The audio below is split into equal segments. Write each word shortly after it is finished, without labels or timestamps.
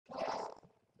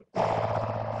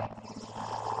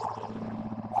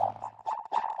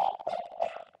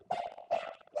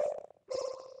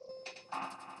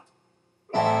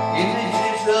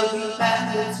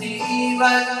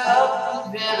right up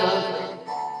the middle.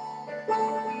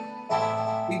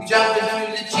 We jump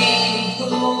into the gene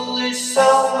pool, there's so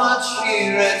much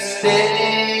here at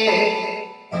stake.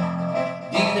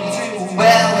 Deep into a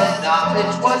well of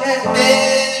knowledge, what has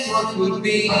been, what could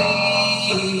be.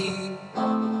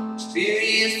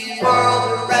 Experience the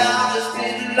world around us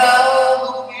with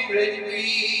love, fear and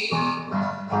greed.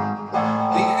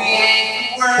 We create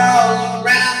the world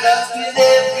around us with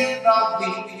every thought we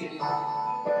feel.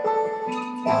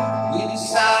 We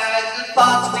decide the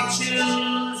thoughts we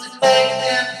choose and make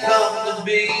them come to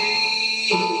be.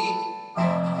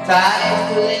 Tied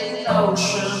within the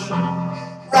ocean,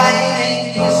 writing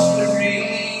history.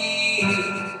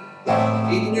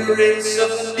 Ignorance of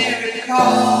the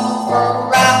miracle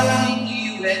surrounding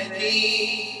you and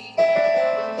me.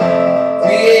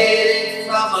 Created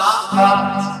from our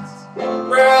hearts,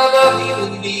 world of you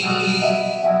and me.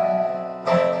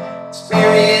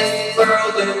 Experience the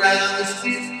world around us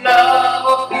with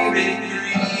love, fear and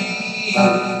greed.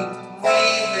 We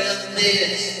will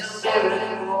miss a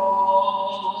miracle.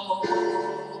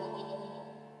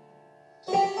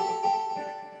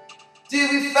 Do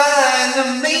we find the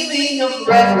meaning of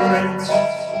reverence?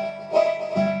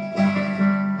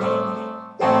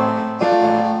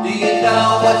 Do you know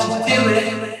what you're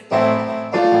doing?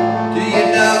 Do you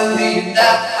know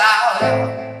how?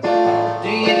 Do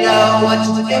you know what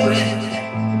you're doing?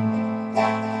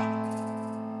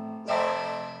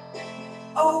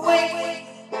 Awake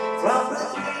from the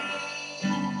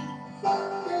dream.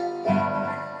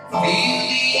 Feel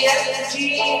the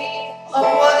energy of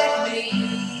what it means.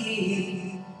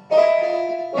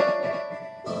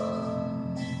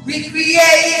 We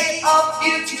create our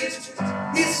future history.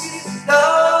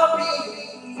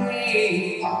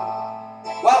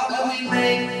 What will we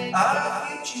make our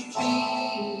future be?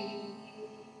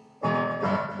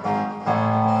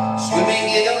 Swimming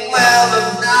in a well of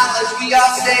knowledge, we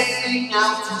are sailing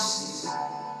out to sea.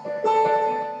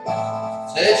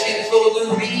 Searching for the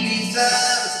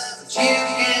reasons that you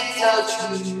can't touch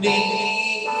with me.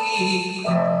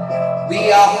 We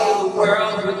are whole the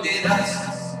world within us,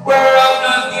 world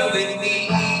of you and me.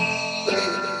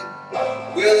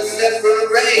 Will it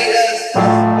separate us,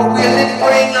 or will it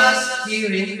bring us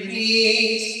here in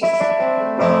peace?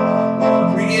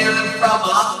 Real from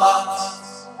our hearts,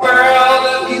 world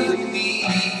of you and me.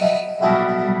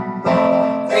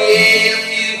 Create a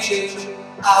future,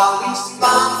 our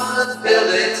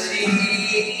responsibility.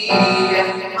 And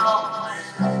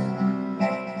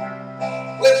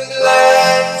we've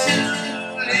learned to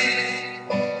live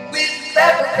with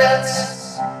reverence.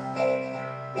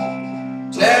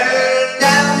 Turn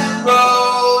down the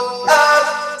road of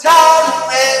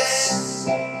tolerance.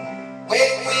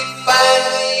 When we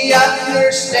finally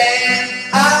understand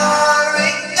our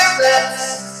ignorance,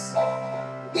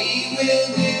 we will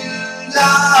use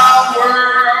our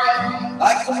world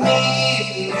like a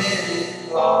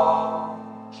miracle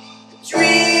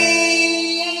dream.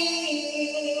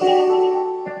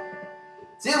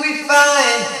 Till we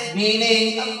find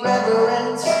meaning of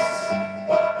reverence.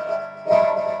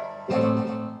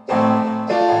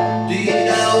 Do you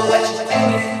know what you're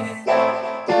doing?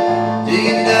 Do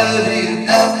you know, do you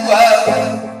know what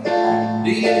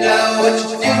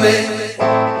you're doing?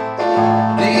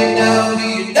 Do you know,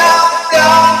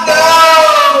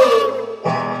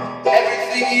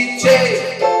 everything you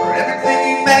take, or everything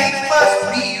you make must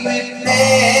be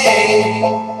replaced.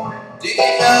 Do you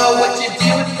know what you're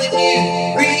doing when you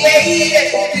create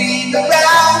everything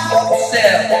around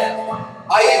yourself?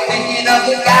 Are you thinking of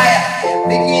the guy,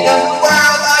 thinking of the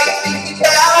world? Are you thinking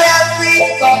about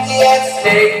everybody at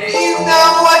stake? Do you know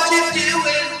what you're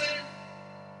doing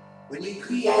when you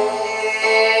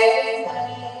create?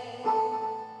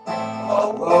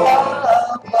 Whoa, whoa, whoa,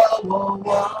 whoa,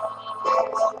 whoa,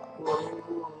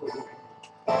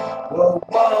 whoa,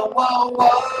 whoa, whoa, whoa,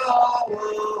 whoa.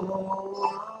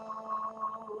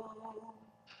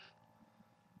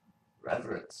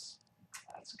 Reverence.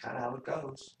 That's kind of how it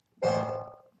goes.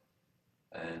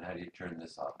 And how do you turn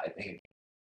this off? I think